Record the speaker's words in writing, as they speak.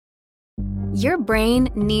Your brain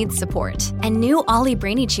needs support, and new Ollie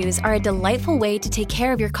Brainy Chews are a delightful way to take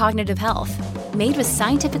care of your cognitive health. Made with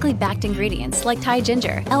scientifically backed ingredients like Thai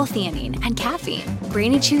ginger, L-theanine, and caffeine,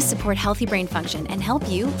 Brainy Chews support healthy brain function and help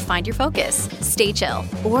you find your focus, stay chill,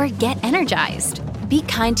 or get energized. Be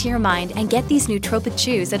kind to your mind and get these nootropic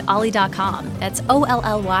chews at ollie.com. That's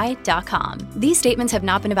OLLY.com. These statements have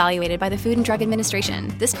not been evaluated by the Food and Drug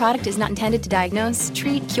Administration. This product is not intended to diagnose,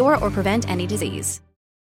 treat, cure, or prevent any disease.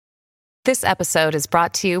 This episode is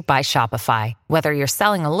brought to you by Shopify. Whether you're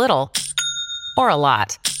selling a little or a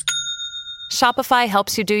lot, Shopify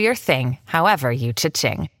helps you do your thing, however you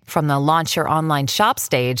cha-ching. From the launch your online shop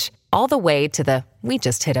stage, all the way to the we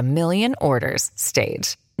just hit 1 million orders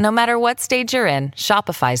stage. No matter what stage you're in,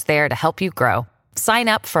 Shopify's there to help you grow. Sign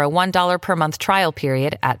up for a $1 per month trial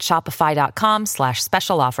period at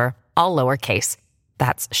shopify.com/special offer, all lowercase.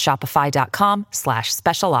 That's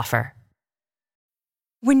shopify.com/special offer.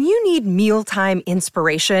 When you need mealtime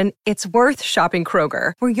inspiration, it's worth shopping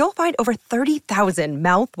Kroger, where you'll find over 30,000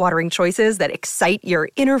 mouth-watering choices that excite your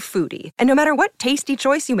inner foodie. And no matter what tasty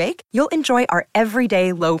choice you make, you'll enjoy our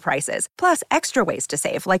everyday low prices, plus extra ways to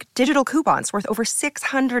save, like digital coupons worth over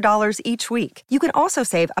 $600 each week. You can also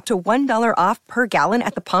save up to $1 off per gallon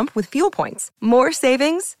at the pump with fuel points. More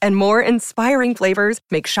savings and more inspiring flavors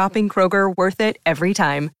make shopping Kroger worth it every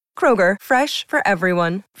time. Kroger, fresh for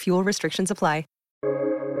everyone. Fuel restrictions apply.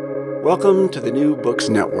 Welcome to the New Books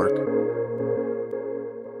Network.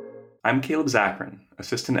 I'm Caleb Zachrin,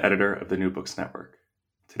 assistant editor of the New Books Network.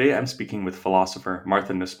 Today I'm speaking with philosopher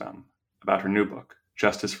Martha Nussbaum about her new book,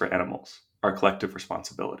 Justice for Animals, Our Collective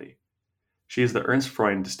Responsibility. She is the Ernst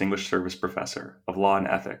Freund Distinguished Service Professor of Law and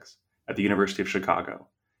Ethics at the University of Chicago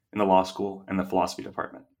in the Law School and the Philosophy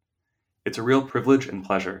Department. It's a real privilege and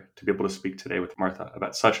pleasure to be able to speak today with Martha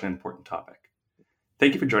about such an important topic.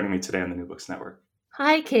 Thank you for joining me today on the New Books Network.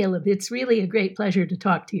 Hi, Caleb. It's really a great pleasure to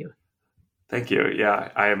talk to you. Thank you. Yeah,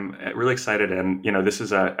 I'm really excited. And, this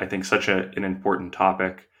is, I think, such an important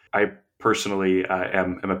topic. I personally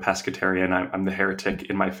am a pescatarian. I'm the heretic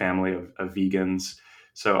in my family of vegans.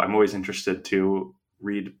 So I'm always interested to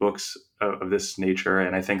read books of this nature.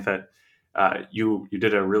 And I think that you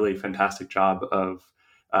did a really fantastic job of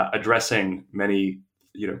addressing many,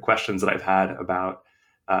 questions that I've had about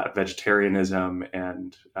vegetarianism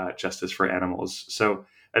and justice for animals. So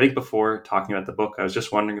I think before talking about the book, I was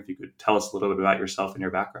just wondering if you could tell us a little bit about yourself and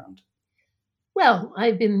your background. Well,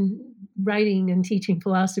 I've been writing and teaching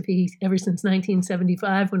philosophy ever since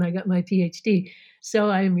 1975 when I got my PhD. So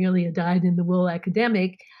I'm really a dyed-in-the-wool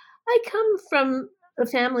academic. I come from a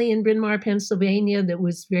family in Bryn Mawr, Pennsylvania that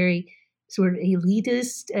was very sort of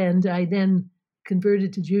elitist, and I then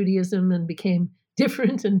converted to Judaism and became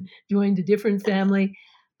different and joined a different family.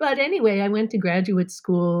 But anyway, I went to graduate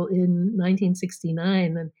school in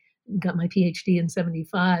 1969 and got my PhD in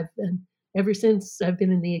 75. And ever since, I've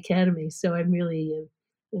been in the academy. So I'm really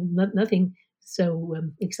nothing so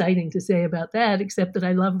exciting to say about that, except that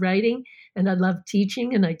I love writing and I love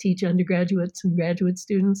teaching, and I teach undergraduates and graduate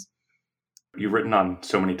students. You've written on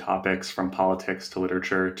so many topics, from politics to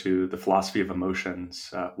literature to the philosophy of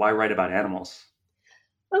emotions. Why write about animals?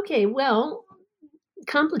 Okay, well,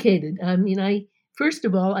 complicated. First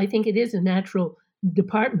of all, I think it is a natural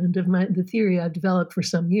department of the theory I've developed for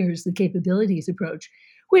some years, the capabilities approach,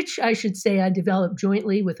 which I should say I developed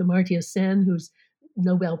jointly with Amartya Sen, whose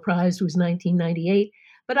Nobel Prize was 1998.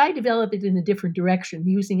 But I developed it in a different direction,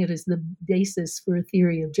 using it as the basis for a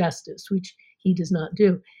theory of justice, which he does not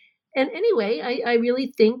do. And anyway, I really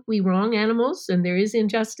think we wrong animals, and there is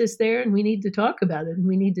injustice there, and we need to talk about it, and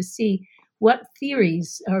we need to see what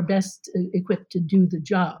theories are best equipped to do the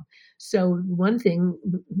job. So one thing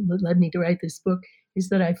that led me to write this book is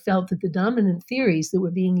that I felt that the dominant theories that were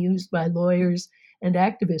being used by lawyers and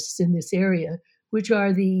activists in this area, which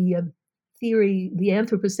are the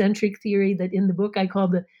anthropocentric theory that in the book I call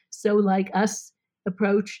the "so like us"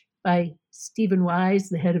 approach by Stephen Wise,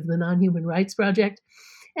 the head of the Non-Human Rights Project,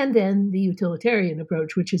 and then the utilitarian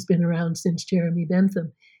approach, which has been around since Jeremy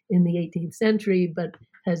Bentham in the 18th century, but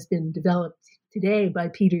has been developed today by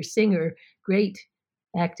Peter Singer, great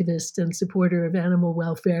activist and supporter of animal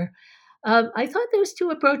welfare. I thought those two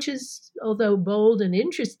approaches, although bold and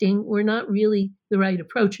interesting, were not really the right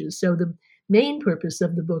approaches. So the main purpose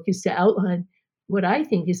of the book is to outline what I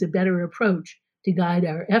think is a better approach to guide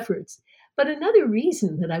our efforts. But another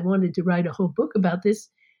reason that I wanted to write a whole book about this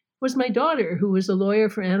was my daughter, who was a lawyer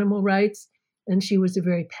for animal rights, and she was a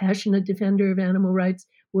very passionate defender of animal rights,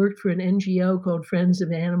 worked for an NGO called Friends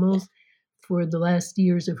of Animals for the last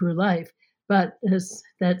years of her life. But as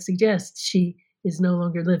that suggests, she is no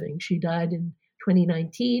longer living. She died in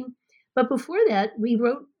 2019. But before that, we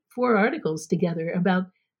wrote 4 articles together about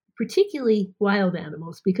particularly wild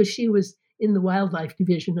animals because she was in the wildlife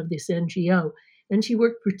division of this NGO. And she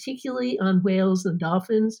worked particularly on whales and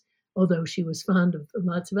dolphins, although she was fond of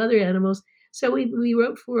lots of other animals. So we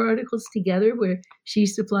wrote 4 articles together where she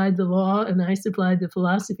supplied the law and I supplied the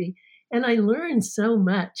philosophy. And I learned so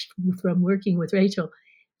much from working with Rachel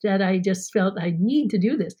that I just felt I need to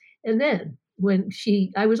do this. And then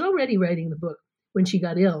I was already writing the book when she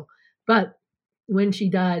got ill, but when she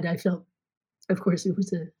died, I felt, of course, it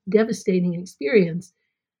was a devastating experience,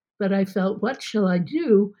 but I felt, what shall I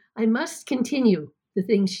do? I must continue the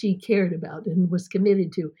things she cared about and was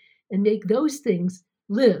committed to and make those things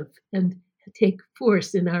live and take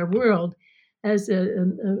force in our world as a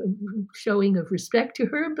showing of respect to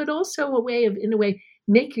her, but also a way of, in a way,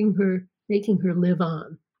 making her live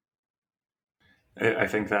on. I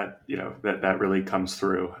think that that really comes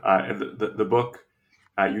through. The book,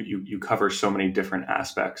 you cover so many different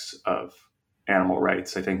aspects of animal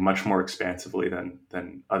rights. I think much more expansively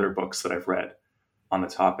than other books that I've read on the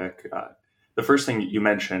topic. The first thing you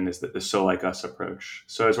mentioned is that the "so like us" approach.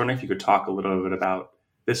 So I was wondering if you could talk a little bit about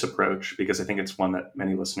this approach, because I think it's one that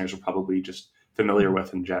many listeners are probably just familiar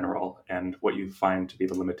with in general, and what you find to be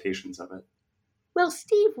the limitations of it. Well,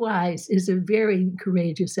 Steve Wise is a very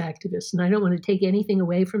courageous activist, and I don't want to take anything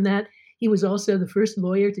away from that. He was also the first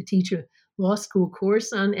lawyer to teach a law school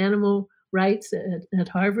course on animal rights at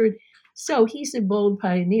Harvard. So he's a bold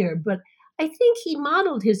pioneer, but I think he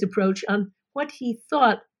modeled his approach on what he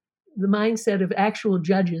thought the mindset of actual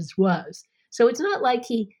judges was. So it's not like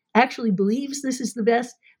he actually believes this is the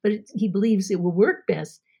best, but he believes it will work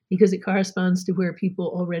best because it corresponds to where people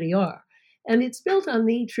already are. And it's built on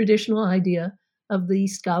the traditional idea of the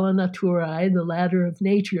Scala Naturae, the ladder of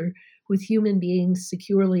nature, with human beings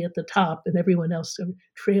securely at the top and everyone else sort of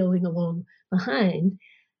trailing along behind.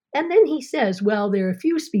 And then he says, well, there are a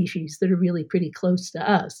few species that are really pretty close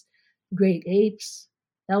to us: great apes,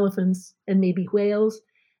 elephants, and maybe whales.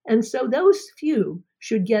 And so those few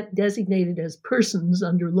should get designated as persons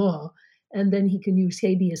under law. And then he can use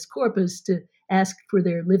habeas corpus to ask for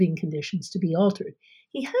their living conditions to be altered.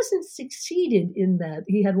 He hasn't succeeded in that.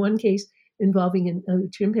 He had one case involving a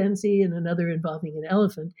chimpanzee and another involving an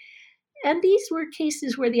elephant. And these were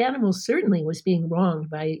cases where the animal certainly was being wronged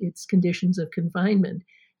by its conditions of confinement.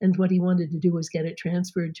 And what he wanted to do was get it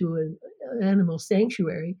transferred to an animal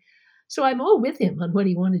sanctuary. So I'm all with him on what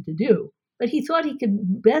he wanted to do. But he thought he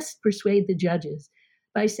could best persuade the judges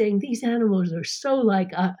by saying these animals are so like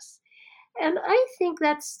us. And I think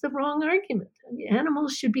that's the wrong argument. I mean,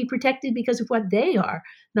 animals should be protected because of what they are,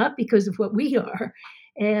 not because of what we are.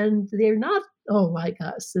 And they're not all like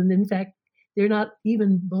us. And in fact, they're not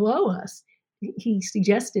even below us. He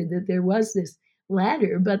suggested that there was this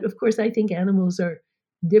ladder, but of course, I think animals are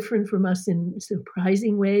different from us in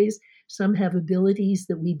surprising ways. Some have abilities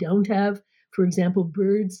that we don't have. For example,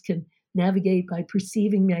 birds can navigate by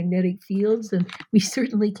perceiving magnetic fields, and we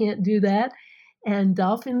certainly can't do that. And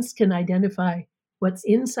dolphins can identify what's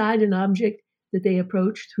inside an object that they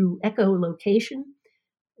approach through echolocation.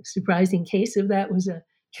 A surprising case of that was a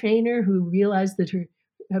trainer who realized that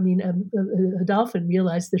a dolphin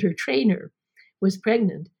realized that her trainer was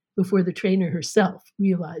pregnant before the trainer herself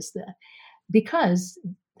realized that, because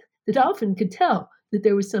the dolphin could tell that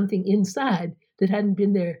there was something inside that hadn't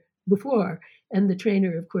been there before. And the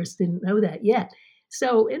trainer, of course, didn't know that yet.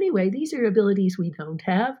 So anyway, these are abilities we don't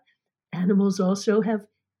have. Animals also have,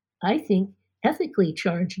 I think, ethically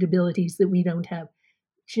charged abilities that we don't have.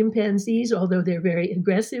 Chimpanzees, although they're very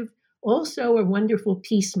aggressive, also are wonderful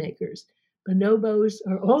peacemakers. Bonobos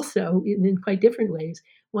are also, in quite different ways,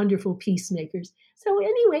 wonderful peacemakers. So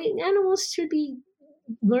anyway, animals should be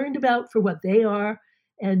learned about for what they are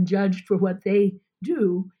and judged for what they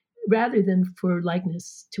do, rather than for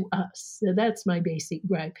likeness to us. So that's my basic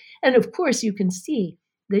gripe. And of course, you can see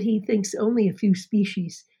that he thinks only a few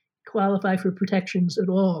species qualify for protections at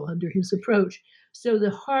all under his approach. So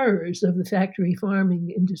the horrors of the factory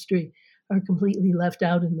farming industry are completely left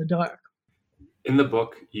out in the dark. In the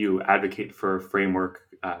book, you advocate for a framework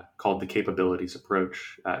called the capabilities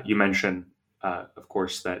approach. You mention, of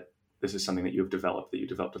course, that this is something that you developed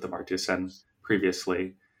with the Martisan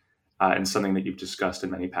previously, and something that you've discussed in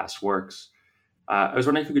many past works. I was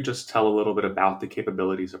wondering if you could just tell a little bit about the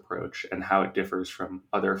capabilities approach and how it differs from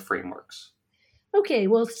other frameworks. Okay,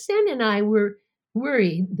 well, Sen and I were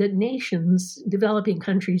worried that nations, developing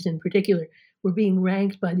countries in particular, were being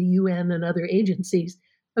ranked by the UN and other agencies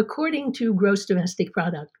according to gross domestic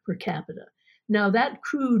product per capita. Now, that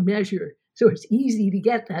crude measure, so it's easy to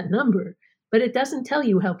get that number, but it doesn't tell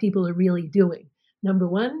you how people are really doing. Number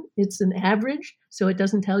one, it's an average, so it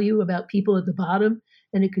doesn't tell you about people at the bottom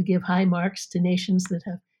and it could give high marks to nations that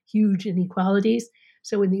have huge inequalities.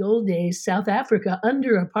 So in the old days, South Africa,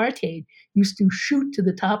 under apartheid, used to shoot to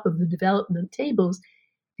the top of the development tables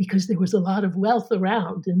because there was a lot of wealth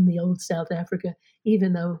around in the old South Africa,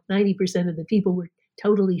 even though 90% of the people were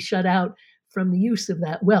totally shut out from the use of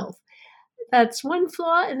that wealth. That's one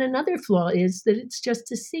flaw. And another flaw is that it's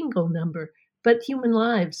just a single number, but human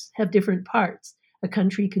lives have different parts. A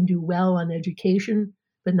country can do well on education,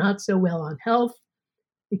 but not so well on health.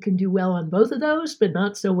 It can do well on both of those, but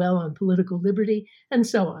not so well on political liberty, and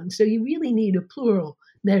so on. So you really need a plural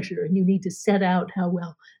measure, and you need to set out how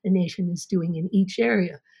well a nation is doing in each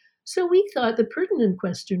area. So we thought the pertinent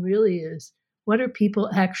question really is, what are people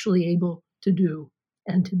actually able to do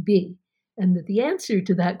and to be? And that the answer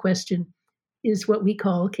to that question is what we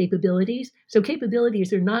call capabilities. So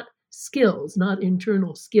capabilities are not skills, not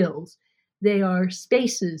internal skills. They are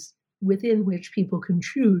spaces within which people can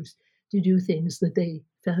choose to do things that they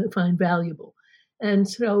find valuable. And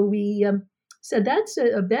so we said that's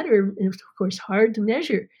a better, of course, hard to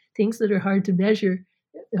measure. Things that are hard to measure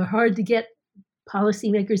are hard to get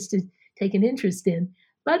policymakers to take an interest in.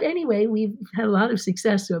 But anyway, we've had a lot of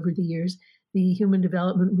success over the years. The Human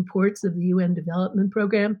Development Reports of the UN Development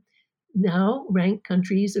Program now rank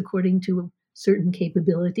countries according to certain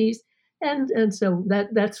capabilities. And so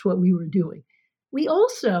that's what we were doing. We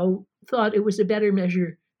also thought it was a better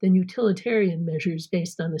measure than utilitarian measures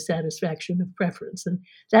based on the satisfaction of preference. And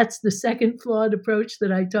that's the second flawed approach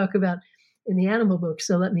that I talk about in the animal book.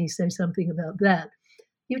 So let me say something about that.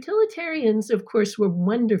 Utilitarians, of course, were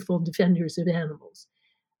wonderful defenders of animals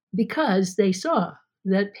because they saw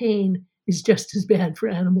that pain is just as bad for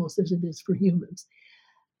animals as it is for humans.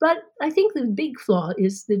 But I think the big flaw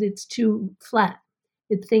is that it's too flat.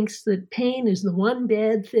 It thinks that pain is the one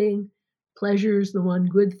bad thing, pleasure is the one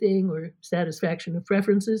good thing, or satisfaction of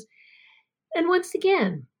preferences. And once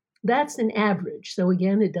again, that's an average. So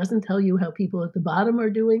again, it doesn't tell you how people at the bottom are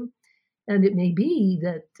doing. And it may be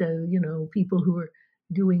that, people who are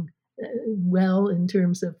doing well in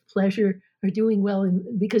terms of pleasure are doing well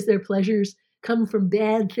because their pleasures come from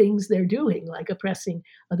bad things they're doing, like oppressing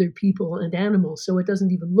other people and animals. So it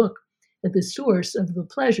doesn't even look at the source of the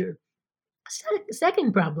pleasure.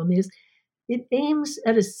 Second problem is it aims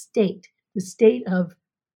at a state, the state of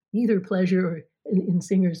either pleasure or, in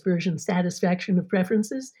Singer's version, satisfaction of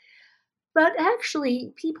preferences. But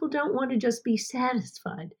actually, people don't want to just be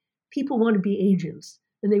satisfied. People want to be agents,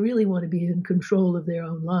 and they really want to be in control of their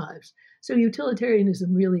own lives. So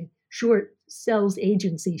utilitarianism really sells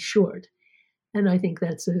agency short. And I think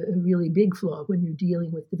that's a really big flaw when you're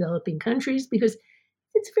dealing with developing countries, because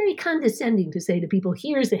it's very condescending to say to people,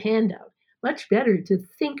 here's a handout. Much better to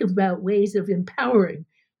think about ways of empowering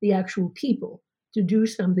the actual people to do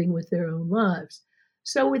something with their own lives.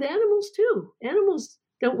 So with animals too, animals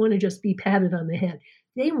don't want to just be patted on the head.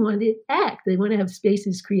 They want to act. They want to have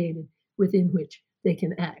spaces created within which they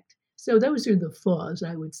can act. So those are the flaws,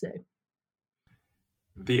 I would say.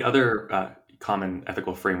 The other common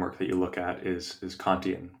ethical framework that you look at is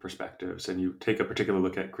Kantian perspectives, and you take a particular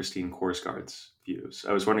look at Christine Korsgaard's views.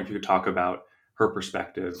 I was wondering if you could talk about her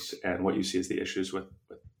perspectives and what you see as the issues with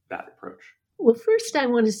that approach. Well, first, I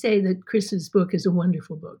want to say that Chris's book is a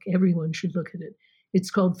wonderful book. Everyone should look at it.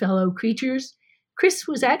 It's called Fellow Creatures. Chris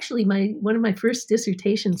was actually one of my first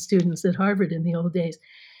dissertation students at Harvard in the old days.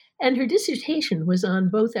 And her dissertation was on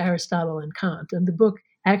both Aristotle and Kant. And the book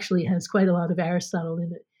actually has quite a lot of Aristotle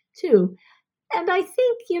in it, too. And I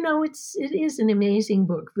think, it is an amazing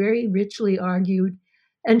book, very richly argued.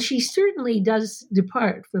 And she certainly does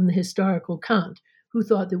depart from the historical Kant, who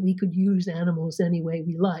thought that we could use animals any way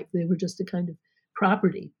we like. They were just a kind of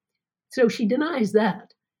property. So she denies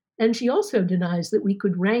that. And she also denies that we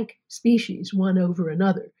could rank species one over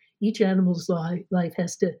another. Each animal's life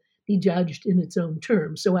has to be judged in its own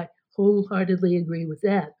terms. So I wholeheartedly agree with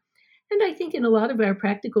that. And I think in a lot of our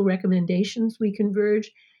practical recommendations, we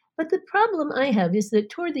converge. But the problem I have is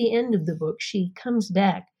that toward the end of the book, she comes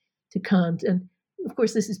back to Kant. And of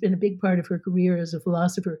course, this has been a big part of her career as a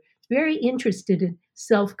philosopher, very interested in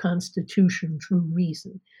self-constitution through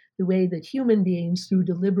reason, the way that human beings, through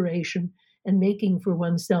deliberation and making for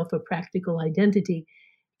oneself a practical identity,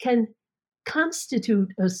 can constitute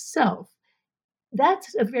a self.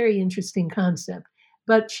 That's a very interesting concept.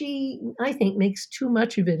 But she, I think, makes too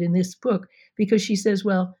much of it in this book because she says,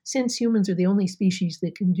 well, since humans are the only species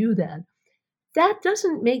that can do that, that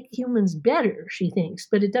doesn't make humans better, she thinks,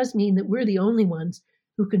 but it does mean that we're the only ones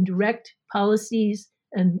who can direct policies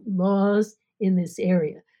and laws in this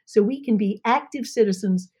area. So we can be active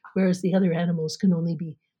citizens, whereas the other animals can only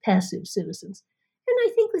be passive citizens. And I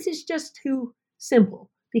think this is just too simple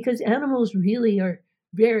because animals really are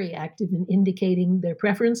very active in indicating their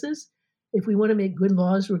preferences. If we want to make good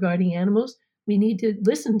laws regarding animals, we need to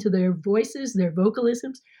listen to their voices, their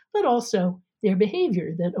vocalisms, but also their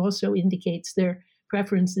behavior that also indicates their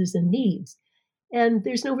preferences and needs. And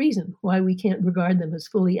there's no reason why we can't regard them as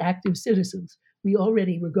fully active citizens. We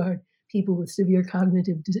already regard people with severe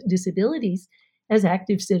cognitive disabilities as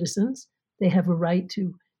active citizens. They have a right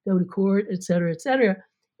to go to court, et cetera, et cetera.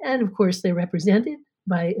 And of course, they're represented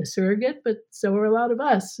by a surrogate, but so are a lot of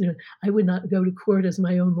us. I would not go to court as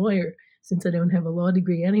my own lawyer since I don't have a law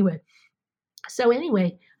degree anyway. So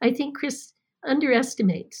anyway, I think Chris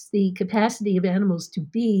underestimates the capacity of animals to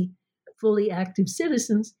be fully active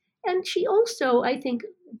citizens. And she also, I think,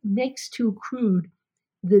 makes too crude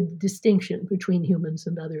the distinction between humans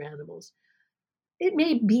and other animals. It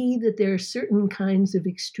may be that there are certain kinds of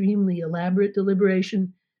extremely elaborate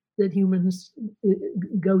deliberation that humans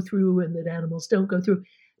go through and that animals don't go through,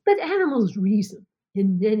 but animals reason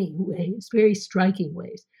in many ways, very striking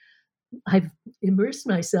ways. I've immersed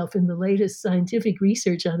myself in the latest scientific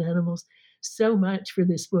research on animals so much for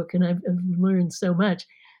this book, and I've learned so much.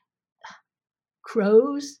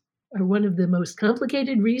 Crows are one of the most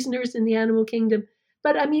complicated reasoners in the animal kingdom,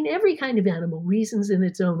 but I mean, every kind of animal reasons in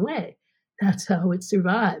its own way. That's how it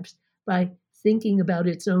survives, by thinking about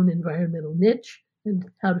its own environmental niche and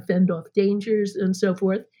how to fend off dangers and so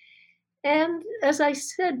forth. And as I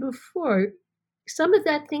said before, some of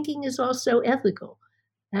that thinking is also ethical.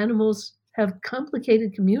 Animals have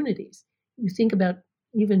complicated communities. You think about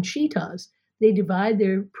even cheetahs, they divide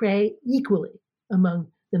their prey equally among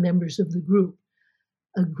the members of the group.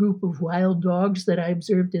 A group of wild dogs that I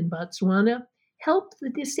observed in Botswana help the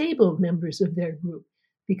disabled members of their group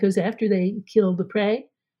because after they kill the prey,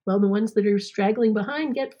 well, the ones that are straggling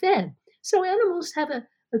behind get fed. So animals have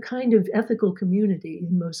a kind of ethical community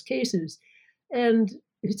in most cases, and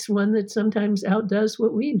it's one that sometimes outdoes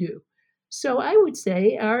what we do. So I would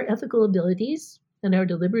say our ethical abilities and our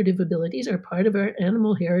deliberative abilities are part of our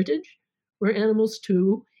animal heritage. We're animals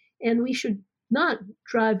too, and we should not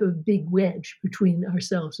drive a big wedge between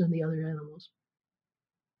ourselves and the other animals.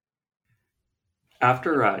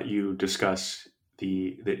 After you discuss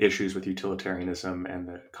the issues with utilitarianism and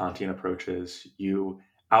the Kantian approaches, you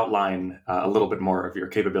outline a little bit more of your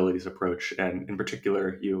capabilities approach, and in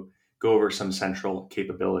particular, you go over some central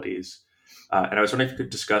capabilities. And I was wondering if you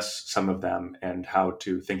could discuss some of them and how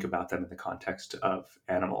to think about them in the context of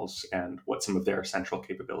animals and what some of their central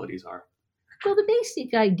capabilities are. Well, the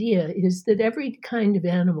basic idea is that every kind of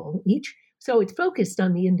animal, so it's focused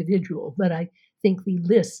on the individual, but I think the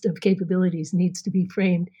list of capabilities needs to be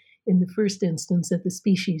framed in the first instance at the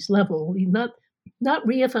species level, not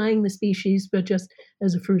reifying the species, but just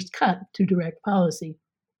as a first cut to direct policy.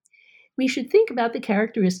 We should think about the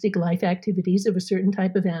characteristic life activities of a certain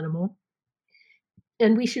type of animal,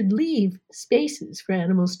 and we should leave spaces for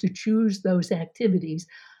animals to choose those activities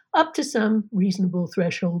up to some reasonable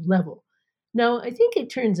threshold level. Now, I think it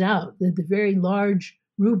turns out that the very large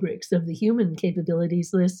rubrics of the human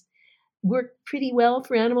capabilities list work pretty well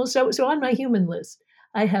for animals. So on my human list,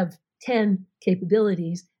 I have 10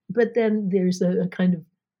 capabilities, but then there's a kind of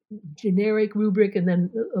generic rubric and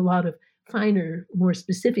then a lot of finer, more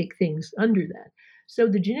specific things under that. So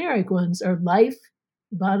the generic ones are life,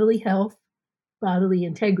 bodily health, bodily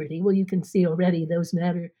integrity. Well, you can see already those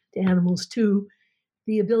matter to animals too.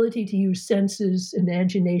 The ability to use senses,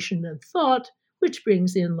 imagination, and thought, which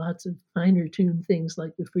brings in lots of finer tuned things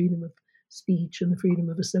like the freedom of speech and the freedom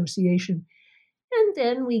of association. And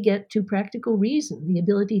then we get to practical reason, the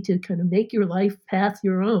ability to kind of make your life path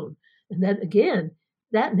your own. And that, again,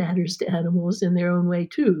 that matters to animals in their own way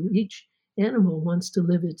too. Each animal wants to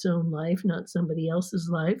live its own life, not somebody else's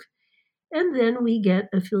life. And then we get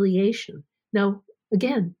affiliation. Now,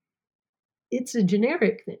 again, it's a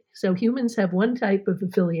generic thing. So humans have one type of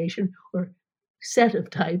affiliation or set of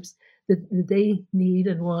types that they need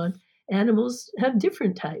and want. Animals have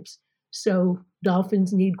different types. So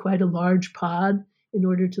dolphins need quite a large pod in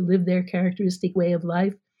order to live their characteristic way of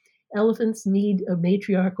life. Elephants need a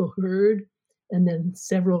matriarchal herd and then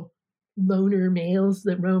several loner males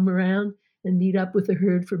that roam around and meet up with the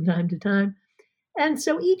herd from time to time. And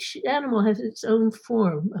so each animal has its own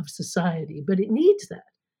form of society, but it needs that.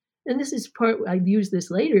 And this is part, I've used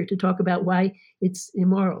this later to talk about why it's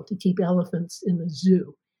immoral to keep elephants in the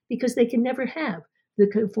zoo, because they can never have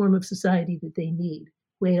the form of society that they need.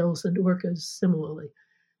 Whales and orcas similarly.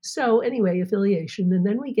 So anyway, affiliation. And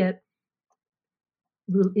then we get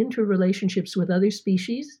interrelationships with other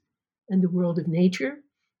species and the world of nature,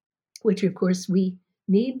 which of course we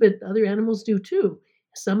need, but other animals do too.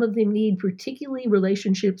 Some of them need particularly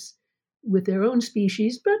relationships with their own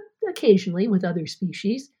species, but occasionally with other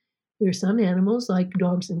species. There are some animals, like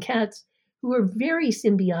dogs and cats, who are very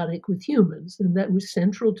symbiotic with humans, and that was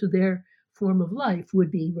central to their form of life would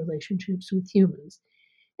be relationships with humans.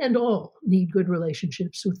 And all need good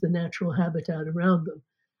relationships with the natural habitat around them.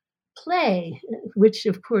 Play, which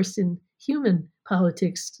of course in human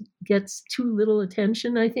politics gets too little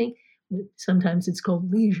attention, I think. Sometimes it's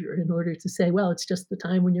called leisure in order to say, well, it's just the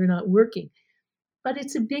time when you're not working. But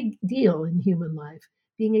it's a big deal in human life.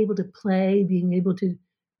 Being able to play, being able to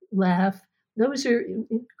laugh, those are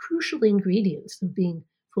crucial ingredients of being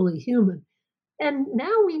fully human. And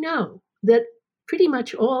now we know that pretty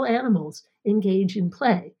much all animals engage in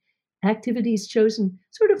play, activities chosen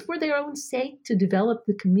sort of for their own sake to develop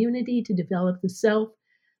the community, to develop the self,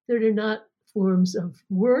 that are not forms of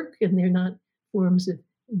work and they're not forms of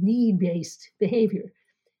need based behavior.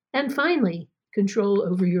 And finally, control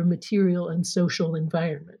over your material and social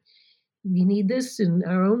environment. We need this in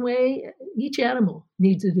our own way. Each animal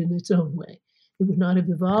needs it in its own way. It would not have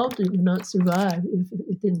evolved, it would not survive if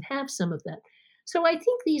it didn't have some of that. So I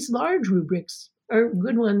think these large rubrics are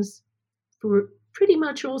good ones for pretty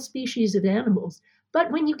much all species of animals.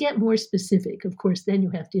 But when you get more specific, of course, then you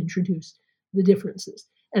have to introduce the differences.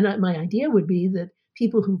 And my idea would be that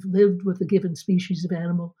people who've lived with a given species of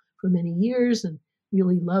animal for many years and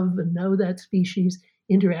really love and know that species,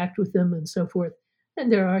 interact with them and so forth,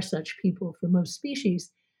 and there are such people for most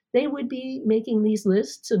species, they would be making these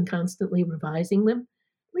lists and constantly revising them,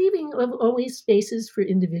 leaving always spaces for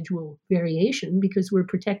individual variation because we're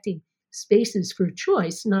protecting spaces for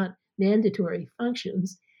choice, not mandatory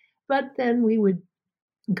functions. But then we would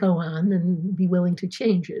go on and be willing to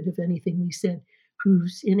change it if anything we said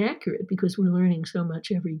proves inaccurate because we're learning so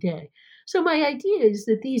much every day. So my idea is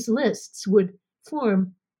that these lists would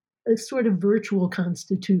form a sort of virtual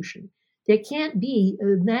constitution. There can't be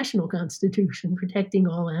a national constitution protecting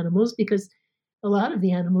all animals because a lot of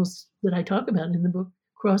the animals that I talk about in the book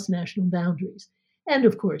cross national boundaries. And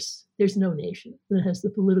of course, there's no nation that has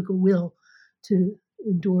the political will to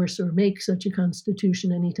endorse or make such a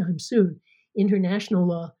constitution anytime soon. International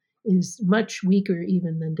law is much weaker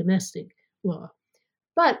even than domestic law.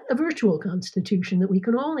 But a virtual constitution that we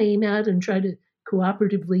can all aim at and try to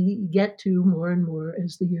cooperatively get to more and more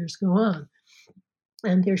as the years go on.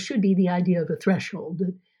 And there should be the idea of a threshold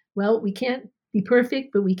that, well, we can't be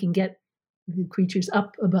perfect, but we can get the creatures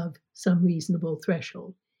up above some reasonable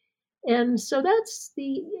threshold. And so that's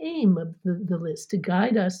the aim of the list, to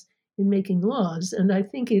guide us in making laws. And I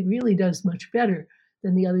think it really does much better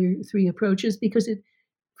than the other three approaches because it,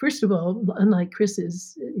 first of all, unlike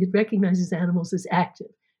Chris's, it recognizes animals as active.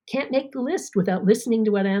 Can't make the list without listening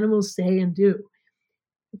to what animals say and do.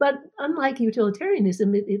 But unlike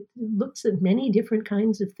utilitarianism, it looks at many different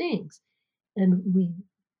kinds of things. And we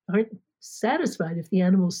aren't satisfied if the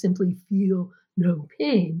animals simply feel no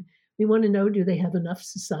pain. We want to know, do they have enough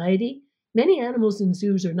society? Many animals in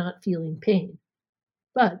zoos are not feeling pain,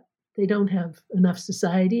 but they don't have enough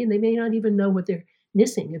society and they may not even know what they're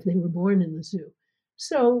missing if they were born in the zoo.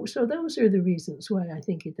 So those are the reasons why I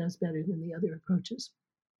think it does better than the other approaches.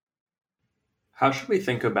 How should we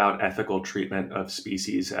think about ethical treatment of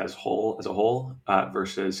species as a whole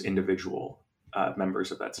versus individual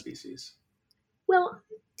members of that species? Well,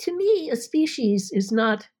 to me, a species is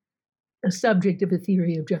not a subject of a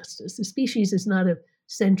theory of justice. A species is not a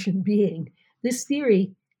sentient being. This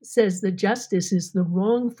theory says that justice is the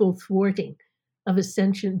wrongful thwarting of a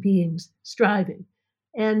sentient being's striving.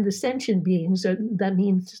 And the sentient beings, that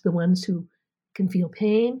means the ones who can feel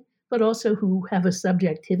pain, but also who have a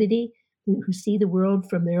subjectivity, who see the world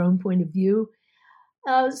from their own point of view.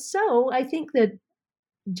 So I think that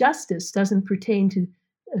justice doesn't pertain to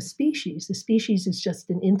a species. A species is just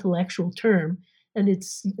an intellectual term, and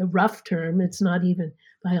it's a rough term. It's not even,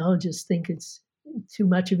 biologists think it's too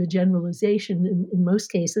much of a generalization in most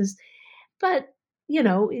cases. But,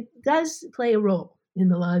 it does play a role in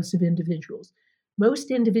the lives of individuals.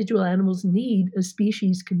 Most individual animals need a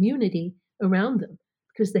species community around them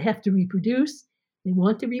because they have to reproduce, they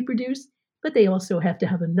want to reproduce, but they also have to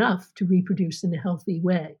have enough to reproduce in a healthy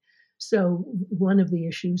way. So one of the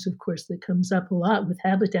issues, of course, that comes up a lot with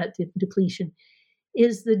habitat depletion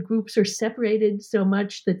is that groups are separated so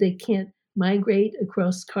much that they can't migrate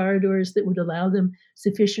across corridors that would allow them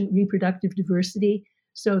sufficient reproductive diversity.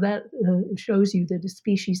 So that shows you that a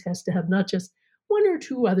species has to have not just one or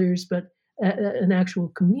two others, but an actual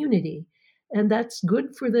community. And that's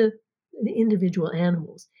good for the individual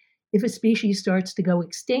animals. If a species starts to go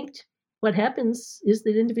extinct, what happens is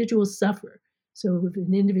that individuals suffer. So if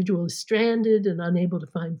an individual is stranded and unable to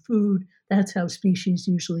find food, that's how species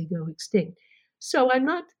usually go extinct. So I'm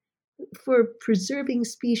not for preserving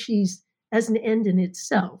species as an end in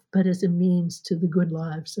itself, but as a means to the good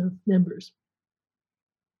lives of members.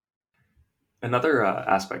 Another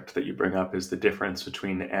aspect that you bring up is the difference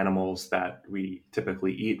between animals that we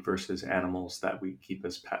typically eat versus animals that we keep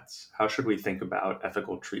as pets. How should we think about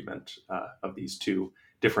ethical treatment of these two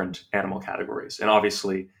different animal categories? And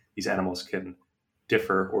obviously, these animals can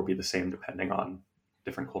differ or be the same depending on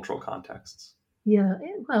different cultural contexts. Yeah,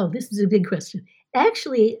 well, this is a big question.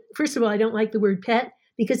 Actually, first of all, I don't like the word pet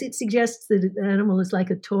because it suggests that an animal is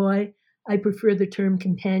like a toy. I prefer the term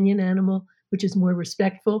companion animal, which is more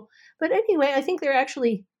respectful. But anyway, I think there are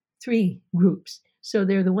actually three groups. So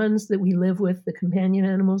they're the ones that we live with, the companion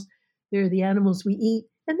animals. There are the animals we eat.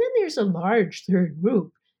 And then there's a large third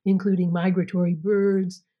group, including migratory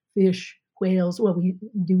birds, fish, whales. Well, we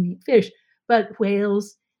do eat fish, but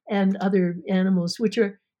whales and other animals, which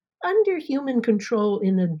are under human control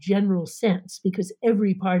in a general sense, because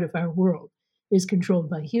every part of our world is controlled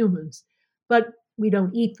by humans, but we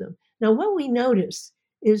don't eat them. Now, what we notice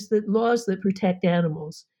is that laws that protect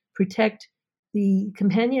animals protect the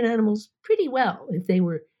companion animals pretty well if they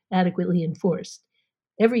were adequately enforced.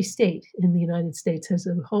 Every state in the United States has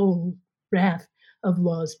a whole raft of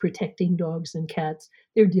laws protecting dogs and cats.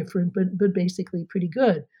 They're different, but basically pretty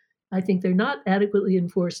good. I think they're not adequately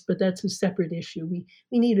enforced, but that's a separate issue. We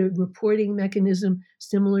need a reporting mechanism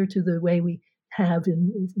similar to the way we have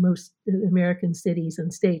in most American cities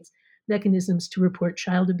and states, mechanisms to report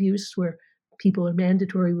child abuse, where people are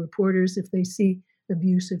mandatory reporters if they see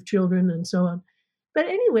abuse of children and so on. But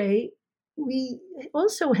anyway, we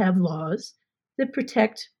also have laws that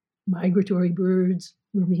protect migratory birds,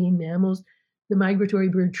 marine mammals. The Migratory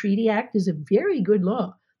Bird Treaty Act is a very good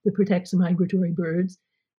law that protects migratory birds.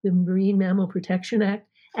 The Marine Mammal Protection Act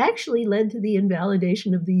actually led to the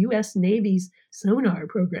invalidation of the U.S. Navy's sonar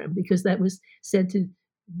program because that was said to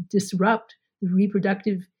disrupt the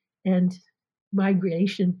reproductive and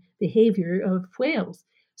migration behavior of whales.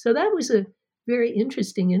 So that was a very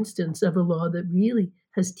interesting instance of a law that really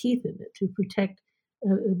has teeth in it to protect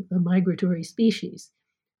a migratory species.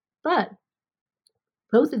 But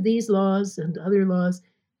both of these laws and other laws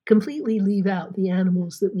completely leave out the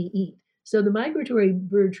animals that we eat. So the Migratory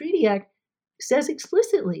Bird Treaty Act says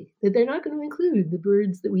explicitly that they're not going to include the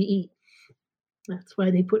birds that we eat. That's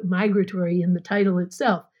why they put migratory in the title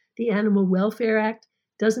itself. The Animal Welfare Act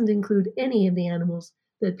doesn't include any of the animals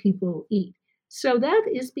that people eat. So that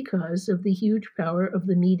is because of the huge power of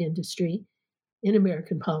the meat industry in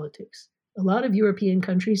American politics. A lot of European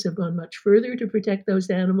countries have gone much further to protect those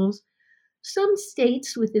animals. Some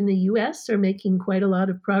states within the US are making quite a lot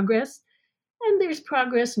of progress, and there's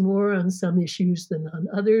progress more on some issues than on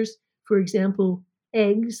others. For example,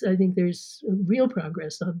 eggs. I think there's real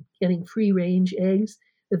progress on getting free range eggs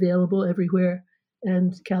available everywhere.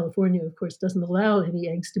 And California, of course, doesn't allow any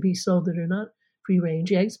eggs to be sold that are not free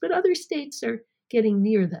range eggs, but other states are getting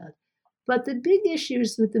near that. But the big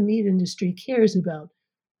issues that the meat industry cares about,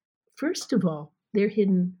 first of all, they're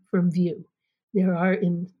hidden from view. There are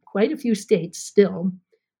in quite a few states still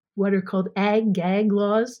what are called ag-gag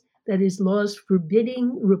laws, that is, laws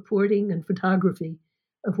forbidding reporting and photography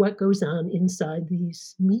of what goes on inside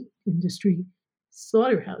these meat industry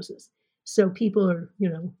slaughterhouses. So people are,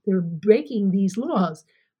 they're breaking these laws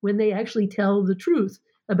when they actually tell the truth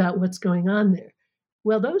about what's going on there.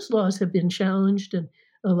 Well, those laws have been challenged, and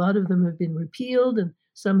a lot of them have been repealed, and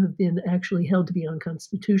some have been actually held to be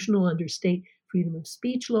unconstitutional under state freedom of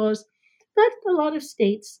speech laws, but a lot of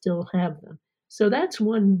states still have them. So that's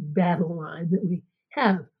one battle line that we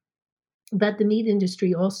have. But the meat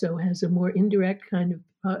industry also has a more indirect kind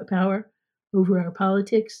of power over our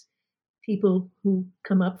politics. People who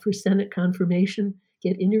come up for Senate confirmation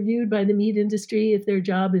get interviewed by the meat industry if their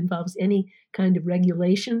job involves any kind of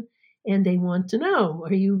regulation, and they want to know,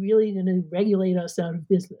 are you really going to regulate us out of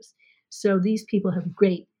business? So these people have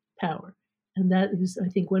great power. And that is, I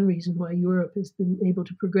think, one reason why Europe has been able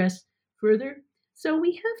to progress further. So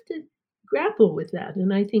we have to grapple with that.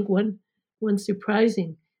 And I think one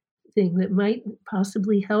surprising thing that might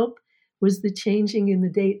possibly help was the changing in the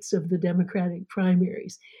dates of the Democratic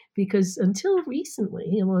primaries. Because until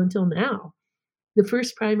recently, well, until now, the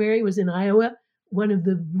first primary was in Iowa, one of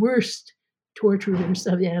the worst torturers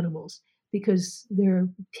of animals, because there are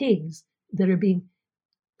pigs that are being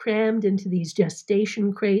crammed into these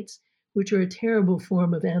gestation crates, which are a terrible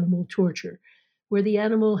form of animal torture, where the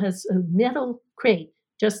animal has a metal crate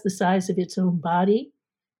just the size of its own body,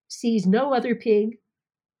 sees no other pig,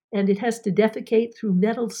 and it has to defecate through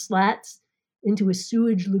metal slats into a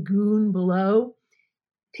sewage lagoon below.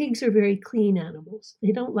 Pigs are very clean animals.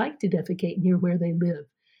 They don't like to defecate near where they live.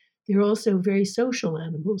 They're also very social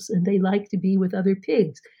animals, and they like to be with other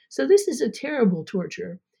pigs. So this is a terrible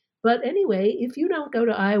torture. But anyway, if you don't go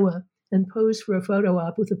to Iowa and pose for a photo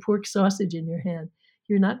op with a pork sausage in your hand,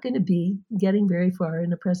 you're not going to be getting very far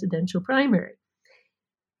in a presidential primary.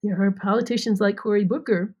 There are politicians like Cory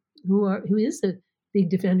Booker, who is a big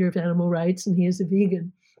defender of animal rights, and he is a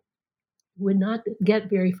vegan, would not get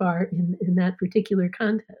very far in that particular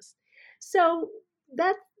contest. So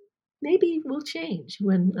that maybe will change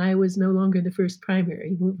when Iowa's no longer the first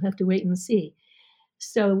primary. We'll have to wait and see.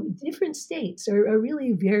 So different states are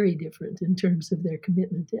really very different in terms of their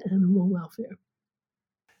commitment to animal welfare.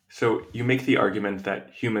 So you make the argument that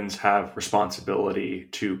humans have responsibility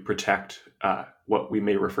to protect what we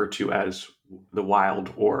may refer to as the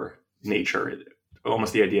wild or nature.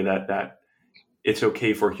 Almost the idea that it's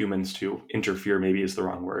okay for humans to interfere, maybe is the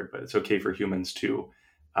wrong word, but it's okay for humans to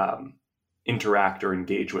interact or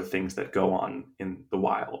engage with things that go on in the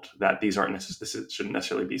wild, that these aren't this shouldn't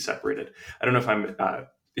necessarily be separated. I don't know if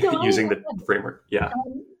I'm using the framework. Yeah.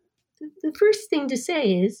 The first thing to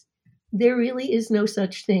say is there really is no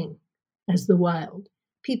such thing as the wild.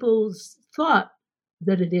 People's thought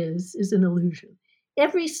that it is an illusion.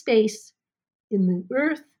 Every space in the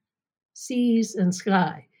earth, seas, and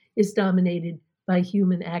sky is dominated by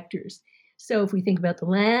human actors. So if we think about the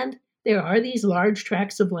land, there are these large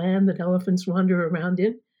tracts of land that elephants wander around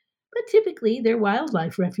in, but typically they're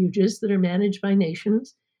wildlife refuges that are managed by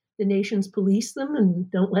nations. The nations police them and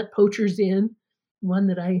don't let poachers in. One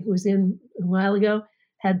that I was in a while ago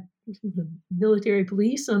had the military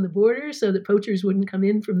police on the border so that poachers wouldn't come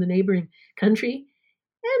in from the neighboring country.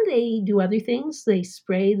 And they do other things. They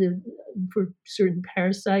spray for certain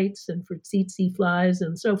parasites and for tsetse flies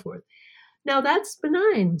and so forth. Now, that's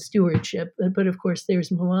benign stewardship, but of course,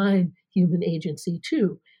 there's malign human agency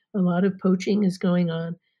too. A lot of poaching is going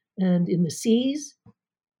on. And in the seas,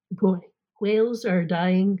 boy, whales are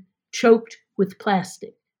dying choked with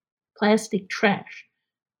plastic trash.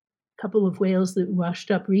 A couple of whales that washed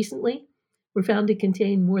up recently were found to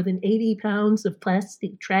contain more than 80 pounds of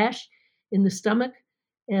plastic trash in the stomach.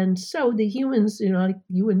 And so the humans, like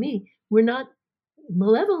you and me, we're not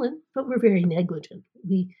malevolent, but we're very negligent.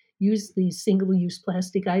 We use these single-use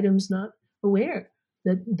plastic items not aware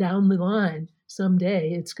that down the line,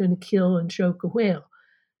 someday, it's going to kill and choke a whale.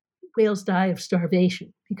 Whales die of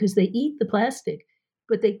starvation because they eat the plastic,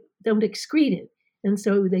 but they don't excrete it. And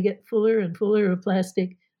so they get fuller and fuller of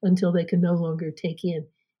plastic until they can no longer take in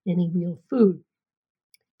any real food.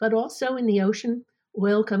 But also in the ocean,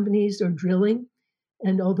 oil companies are drilling.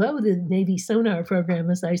 And although the Navy sonar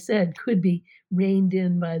program, as I said, could be reined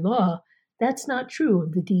in by law, that's not true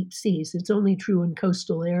of the deep seas. It's only true in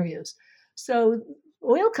coastal areas. So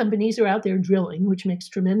oil companies are out there drilling, which makes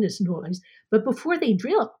tremendous noise. But before they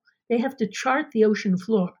drill, they have to chart the ocean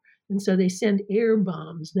floor. And so they send air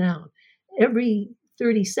bombs down. Every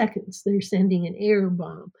 30 seconds, they're sending an air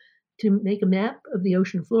bomb to make a map of the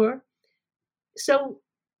ocean floor. So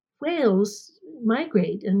whales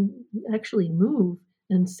migrate and actually move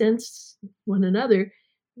and sense one another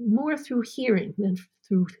more through hearing than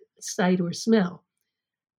through sight or smell.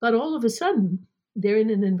 But all of a sudden, they're in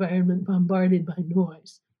an environment bombarded by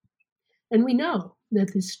noise. And we know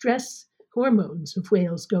that the stress hormones of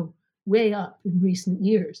whales go way up in recent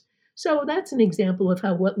years. So that's an example of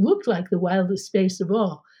how what looked like the wildest space of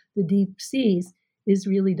all, the deep seas, is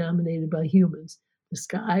really dominated by humans. The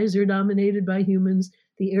skies are dominated by humans.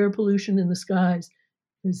 The air pollution in the skies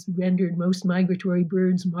has rendered most migratory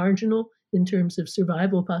birds marginal in terms of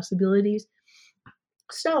survival possibilities.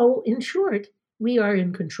 So, in short, we are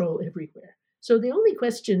in control everywhere. So the only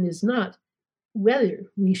question is not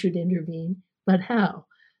whether we should intervene, but how.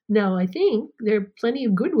 Now, I think there are plenty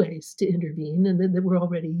of good ways to intervene and that we're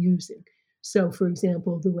already using. So, for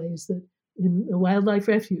example, the ways that in a wildlife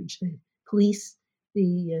refuge, they police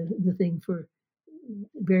the thing for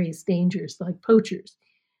various dangers like poachers.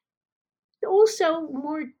 Also,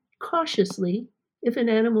 more cautiously, if an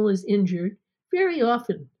animal is injured, very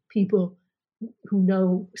often people who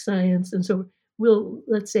know science and so will,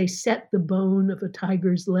 let's say, set the bone of a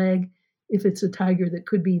tiger's leg if it's a tiger that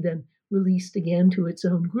could be then released again to its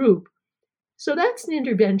own group. So that's an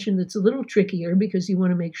intervention that's a little trickier because you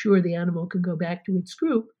want to make sure the animal can go back to its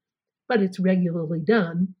group, but it's regularly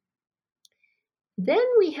done. Then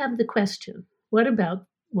we have the question, what about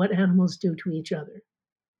what animals do to each other?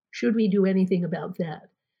 Should we do anything about that?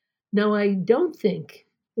 Now, I don't think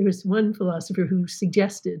there was one philosopher who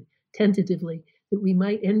suggested tentatively that we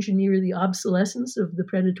might engineer the obsolescence of the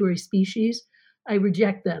predatory species. I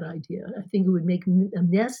reject that idea. I think it would make a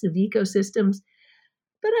mess of ecosystems.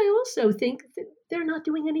 But I also think that they're not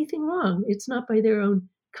doing anything wrong. It's not by their own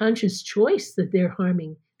conscious choice that they're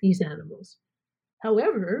harming these animals.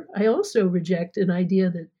 However, I also reject an idea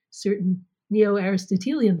that certain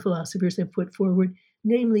neo-Aristotelian philosophers have put forward,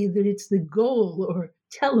 namely that it's the goal or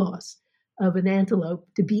telos of an antelope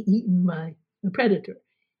to be eaten by a predator.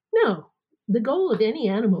 No, the goal of any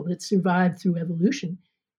animal that survived through evolution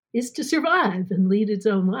is to survive and lead its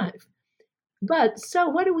own life. But so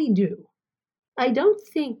what do we do? I don't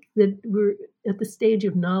think that we're at the stage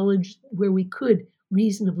of knowledge where we could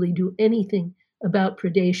reasonably do anything about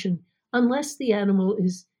predation unless the animal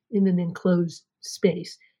is in an enclosed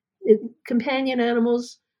space. Companion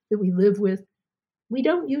animals that we live with, we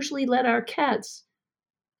don't usually let our cats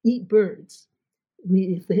eat birds.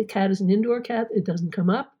 If the cat is an indoor cat, it doesn't come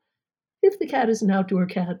up. If the cat is an outdoor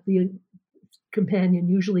cat, the companion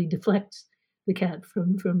usually deflects the cat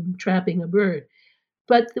from trapping a bird.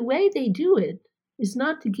 But the way they do it is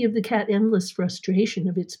not to give the cat endless frustration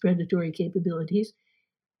of its predatory capabilities.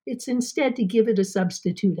 It's instead to give it a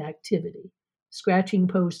substitute activity, scratching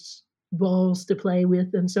posts, balls to play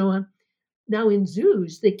with, and so on. Now, in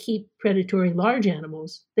zoos that keep predatory large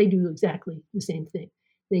animals, they do exactly the same thing.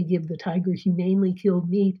 They give the tiger humanely killed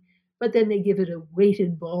meat, but then they give it a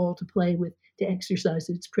weighted ball to play with to exercise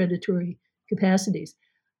its predatory capacities.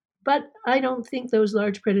 But I don't think those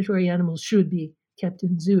large predatory animals should be kept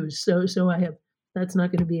in zoos. So that's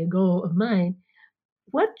not going to be a goal of mine.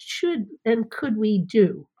 What should and could we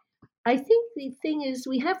do? I think the thing is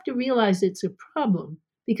we have to realize it's a problem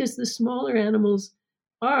because the smaller animals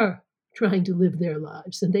are trying to live their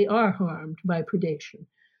lives and they are harmed by predation.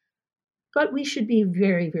 But we should be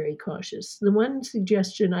very, very cautious. The one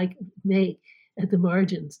suggestion I make at the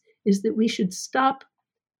margins is that we should stop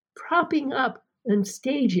propping up and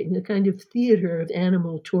staging a kind of theater of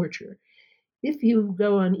animal torture. If you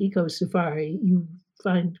go on eco safari, you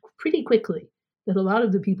find pretty quickly that a lot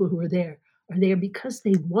of the people who are there because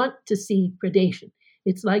they want to see predation.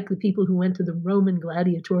 It's like the people who went to the Roman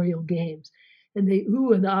gladiatorial games and they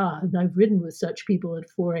ooh and ah, and I've ridden with such people at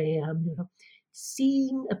 4 a.m.,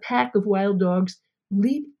 seeing a pack of wild dogs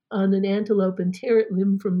leap on an antelope and tear it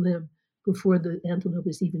limb from limb before the antelope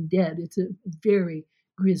is even dead. It's a very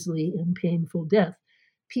grisly and painful death.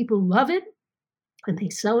 People love it and they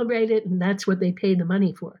celebrate it, and that's what they pay the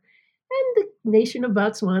money for. And the nation of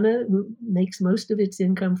Botswana, who makes most of its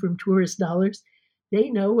income from tourist dollars, they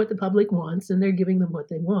know what the public wants and they're giving them what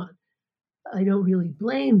they want. I don't really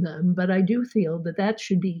blame them, but I do feel that that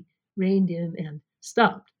should be reined in and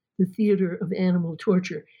stopped, the theater of animal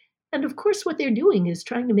torture. And of course, what they're doing is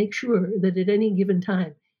trying to make sure that at any given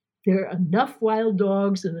time, there are enough wild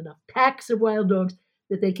dogs and enough packs of wild dogs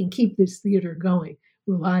that they can keep this theater going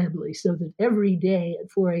reliably so that every day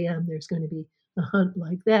at 4 a.m. there's going to be a hunt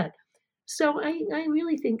like that. So I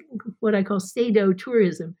really think what I call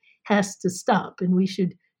sado-tourism has to stop, and we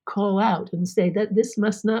should call out and say that this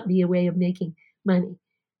must not be a way of making money.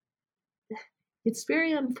 It's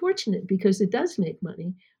very unfortunate because it does make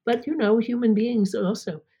money, but human beings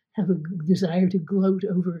also have a desire to gloat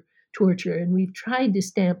over torture, and we've tried to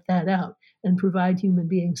stamp that out and provide human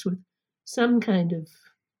beings with some kind of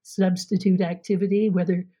substitute activity.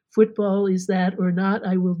 Whether football is that or not,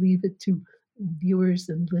 I will leave it to viewers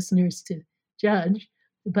and listeners to judge.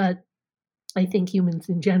 But I think humans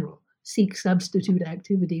in general seek substitute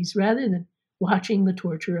activities rather than watching the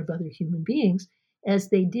torture of other human beings as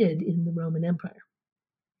they did in the Roman Empire.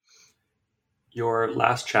 Your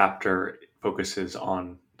last chapter focuses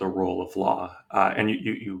on the role of law, and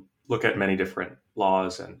you look at many different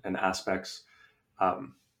laws and aspects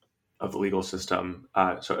of the legal system.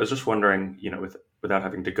 So I was just wondering, without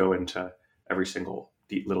having to go into every single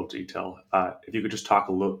little detail, if you could just talk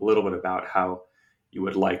a little bit about how you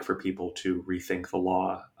would like for people to rethink the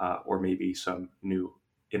law, or maybe some new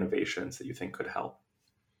innovations that you think could help.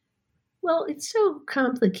 Well, it's so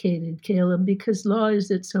complicated, Caleb, because law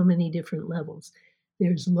is at so many different levels.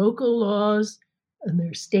 There's local laws, and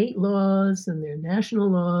there's state laws, and there are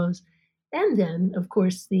national laws, and then, of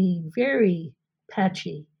course, the very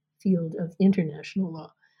patchy field of international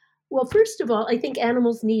law. Well, first of all, I think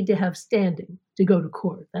animals need to have standing to go to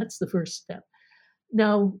court. That's the first step.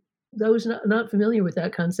 Now, those not familiar with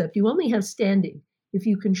that concept, you only have standing if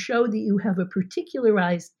you can show that you have a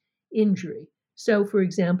particularized injury. So, for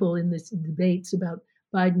example, in this debates about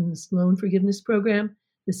Biden's loan forgiveness program,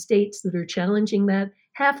 the states that are challenging that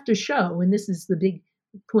have to show, and this is the big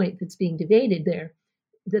point that's being debated there,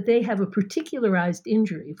 that they have a particularized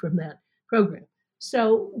injury from that program.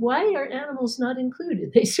 So why are animals not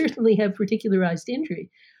included? They certainly have particularized injury.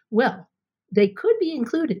 Well, they could be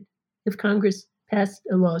included if Congress passed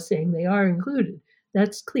a law saying they are included.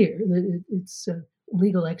 That's clear. It's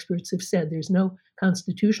legal experts have said there's no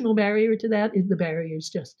constitutional barrier to that. The barrier is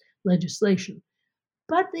just legislation.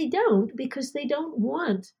 But they don't, because they don't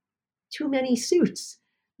want too many suits.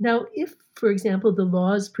 Now, if, for example, the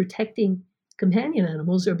laws protecting companion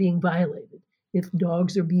animals are being violated, if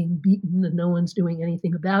dogs are being beaten and no one's doing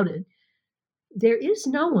anything about it, there is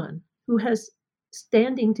no one who has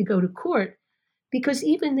standing to go to court, because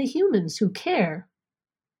even the humans who care,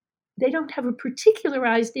 they don't have a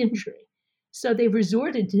particularized injury. So they've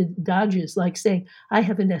resorted to dodges like saying, I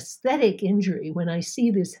have an aesthetic injury. When I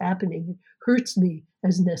see this happening, it hurts me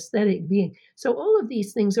as an aesthetic being. So all of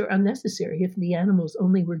these things are unnecessary if the animals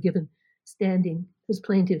only were given standing as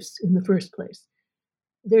plaintiffs in the first place.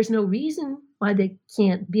 There's no reason why they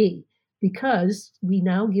can't be, because we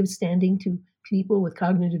now give standing to people with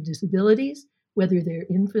cognitive disabilities, whether they're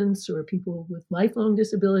infants or people with lifelong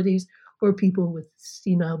disabilities or people with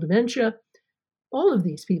senile dementia. All of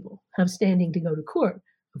these people have standing to go to court.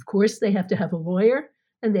 Of course, they have to have a lawyer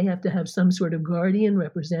and they have to have some sort of guardian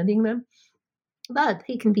representing them, but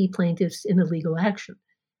they can be plaintiffs in a legal action.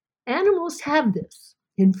 Animals have this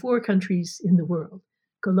in 4 countries in the world: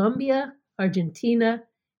 Colombia, Argentina,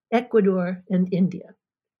 Ecuador, and India.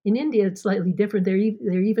 In India, it's slightly different. They're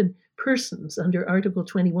even persons under Article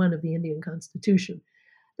 21 of the Indian Constitution.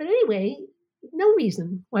 But anyway, no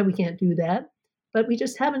reason why we can't do that, but we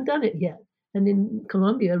just haven't done it yet. And in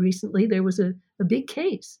Colombia recently, there was a big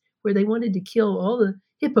case where they wanted to kill all the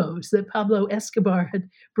hippos that Pablo Escobar had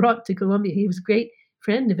brought to Colombia. He was a great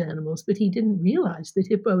friend of animals, but he didn't realize that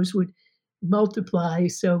hippos would multiply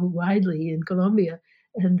so widely in Colombia.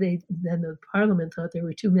 And then the parliament thought there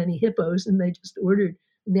were too many hippos, and they just ordered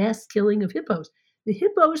mass killing of hippos. The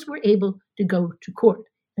hippos were able to go to court,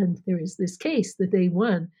 and there is this case that they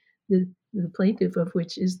won, the plaintiff of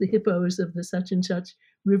which is the hippos of the such and such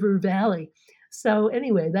river valley. So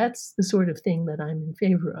anyway, that's the sort of thing that I'm in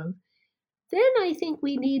favor of. Then I think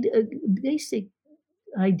we need a basic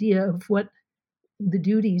idea of what the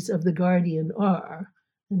duties of the guardian are.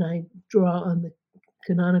 And I draw on the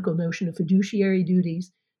canonical notion of fiduciary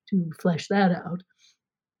duties to flesh that out.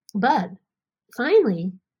 But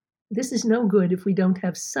finally, this is no good if we don't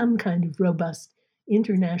have some kind of robust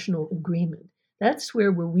international agreement. That's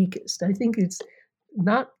where we're weakest. I think it's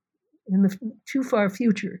not in the too far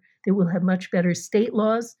future that we'll have much better state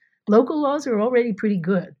laws. Local laws are already pretty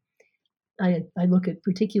good. I look at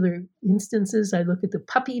particular instances. I look at the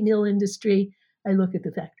puppy mill industry. I look at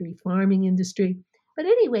the factory farming industry. But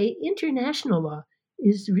anyway, international law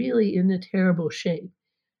is really in a terrible shape,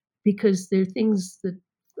 because there are things that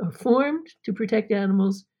are formed to protect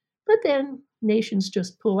animals, but then nations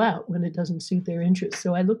just pull out when it doesn't suit their interests.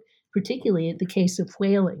 So I look particularly at the case of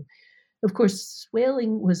whaling. Of course,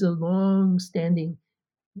 whaling was a long-standing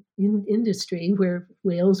industry where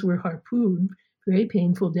whales were harpooned, very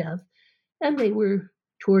painful death, and they were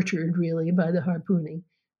tortured, really, by the harpooning.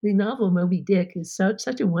 The novel Moby Dick is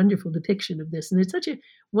such a wonderful depiction of this, and it's such a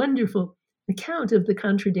wonderful account of the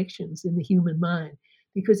contradictions in the human mind,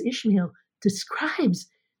 because Ishmael describes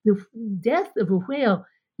the death of a whale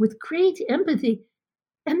with great empathy,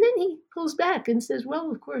 and then he pulls back and says,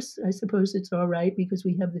 well, of course, I suppose it's all right because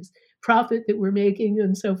we have this profit that we're making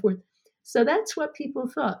and so forth. So that's what people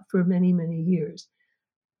thought for many, many years.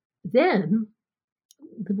 Then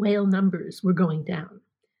the whale numbers were going down.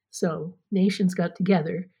 So nations got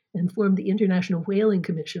together and formed the International Whaling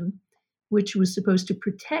Commission, which was supposed to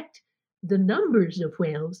protect the numbers of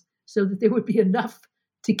whales so that there would be enough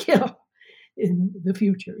to kill in the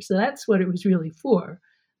future. So that's what it was really for.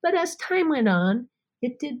 But as time went on,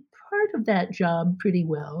 it did part of that job pretty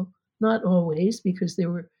well, not always, because there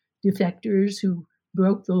were defectors who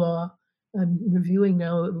broke the law. I'm reviewing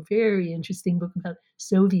now a very interesting book about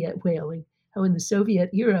Soviet whaling, how in the Soviet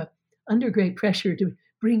era, under great pressure to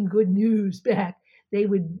bring good news back, they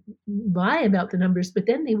would lie about the numbers, but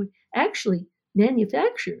then they would actually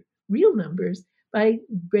manufacture real numbers by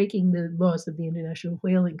breaking the laws of the International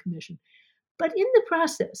Whaling Commission. But in the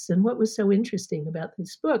process, and what was so interesting about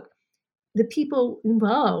this book, the people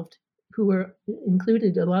involved, who were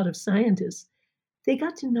included a lot of scientists, they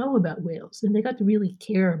got to know about whales and they got to really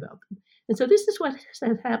care about them. And so this is what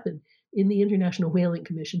has happened in the International Whaling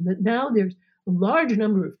Commission, that now there's a large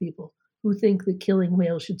number of people who think that killing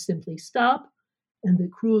whales should simply stop and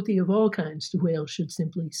that cruelty of all kinds to whales should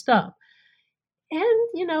simply stop. And,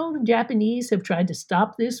 the Japanese have tried to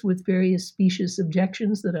stop this with various specious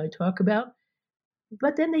objections that I talk about,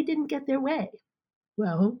 but then they didn't get their way.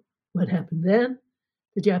 Well, what happened then?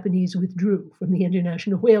 The Japanese withdrew from the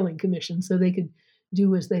International Whaling Commission so they could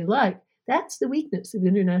do as they like. That's the weakness of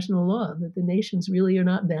international law, that the nations really are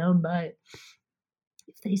not bound by it.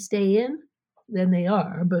 If they stay in, then they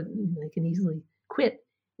are, but they can easily quit.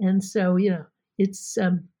 And so, it's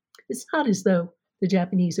not as though the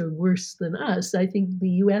Japanese are worse than us. I think the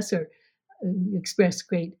U.S. Express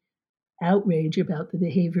great outrage about the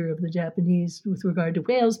behavior of the Japanese with regard to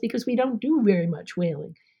whales because we don't do very much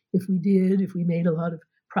whaling. If we made a lot of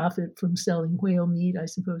profit from selling whale meat, I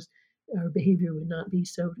suppose our behavior would not be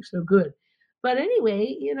so good. But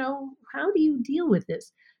anyway, how do you deal with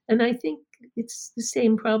this? And I think it's the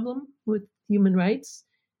same problem with human rights.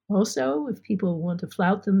 Also, if people want to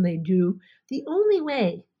flout them, they do. The only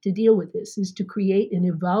way to deal with this is to create an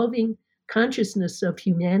evolving consciousness of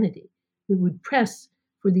humanity that would press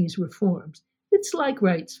for these reforms. It's like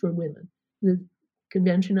rights for women. The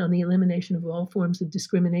Convention on the Elimination of All Forms of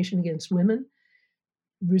Discrimination Against Women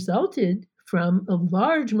resulted from a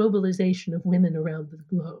large mobilization of women around the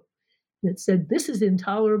globe that said, this is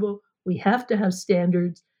intolerable, we have to have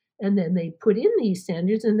standards. And then they put in these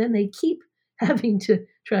standards, and then they keep having to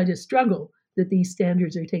try to struggle that these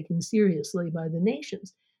standards are taken seriously by the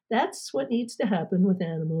nations. That's what needs to happen with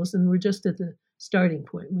animals, and we're just at the starting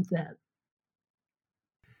point with that.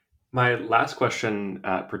 My last question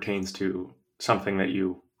pertains to something that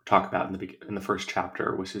you talk about in the first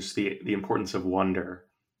chapter, which is the importance of wonder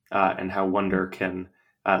and how wonder can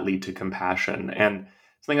lead to compassion. And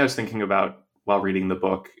something I was thinking about while reading the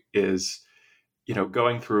book is,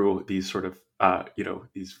 going through these sort of,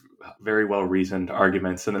 these very well-reasoned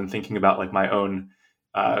arguments, and then thinking about like my own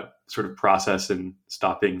sort of process in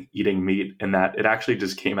stopping eating meat, and that it actually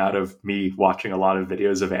just came out of me watching a lot of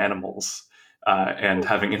videos of animals and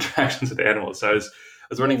having interactions with animals. So I was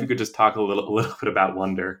wondering if you could just talk a little bit about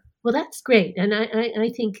wonder. Well, that's great. And I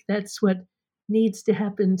think that's what needs to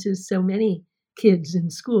happen to so many kids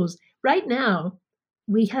in schools. Right now,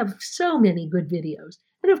 we have so many good videos.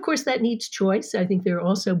 And of course, that needs choice. I think there are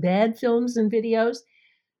also bad films and videos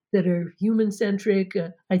that are human-centric.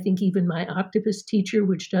 I think even My Octopus Teacher,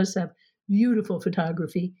 which does have beautiful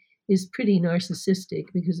photography, is pretty narcissistic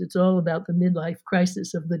because it's all about the midlife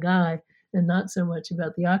crisis of the guy and not so much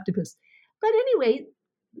about the octopus. But anyway,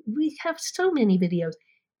 we have so many videos.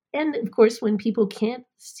 And of course, when people can't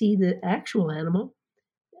see the actual animal,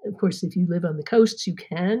 of course, if you live on the coasts, you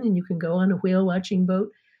can, and you can go on a whale watching boat.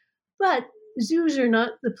 But zoos are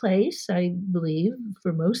not the place, I believe,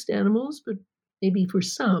 for most animals, but maybe for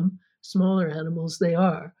some smaller animals they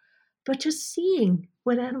are. But just seeing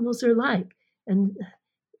what animals are like and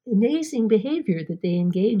amazing behavior that they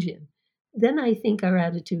engage in, then I think our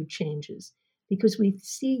attitude changes because we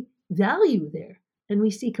see value there and we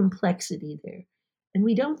see complexity there. And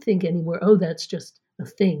we don't think anymore, oh, that's just a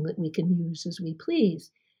thing that we can use as we please.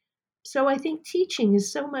 So I think teaching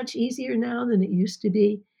is so much easier now than it used to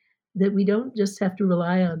be, that we don't just have to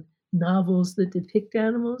rely on novels that depict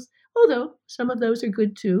animals, although some of those are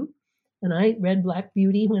good too. And I read Black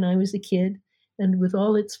Beauty when I was a kid, and with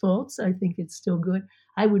all its faults, I think it's still good.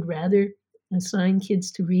 I would rather assign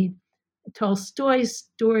kids to read Tolstoy's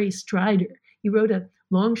story Strider. He wrote a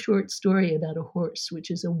long short story about a horse, which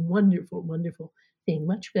is a wonderful, wonderful thing,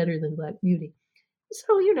 much better than Black Beauty.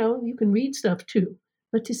 So, you can read stuff too,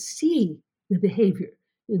 but to see the behavior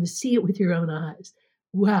and to see it with your own eyes,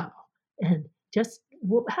 wow. And just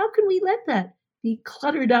how can we let that be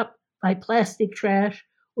cluttered up by plastic trash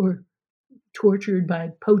or tortured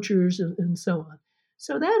by poachers and so on?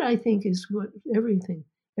 So that, I think, is what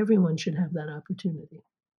everyone should have that opportunity.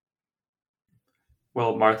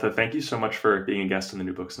 Well, Martha, thank you so much for being a guest on the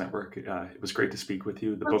New Books Network. It was great to speak with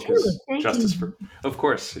you. The book Caleb, is Justice for... Of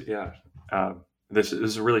course, yeah. This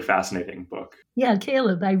is a really fascinating book. Yeah,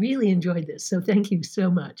 Caleb, I really enjoyed this. So thank you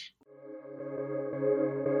so much.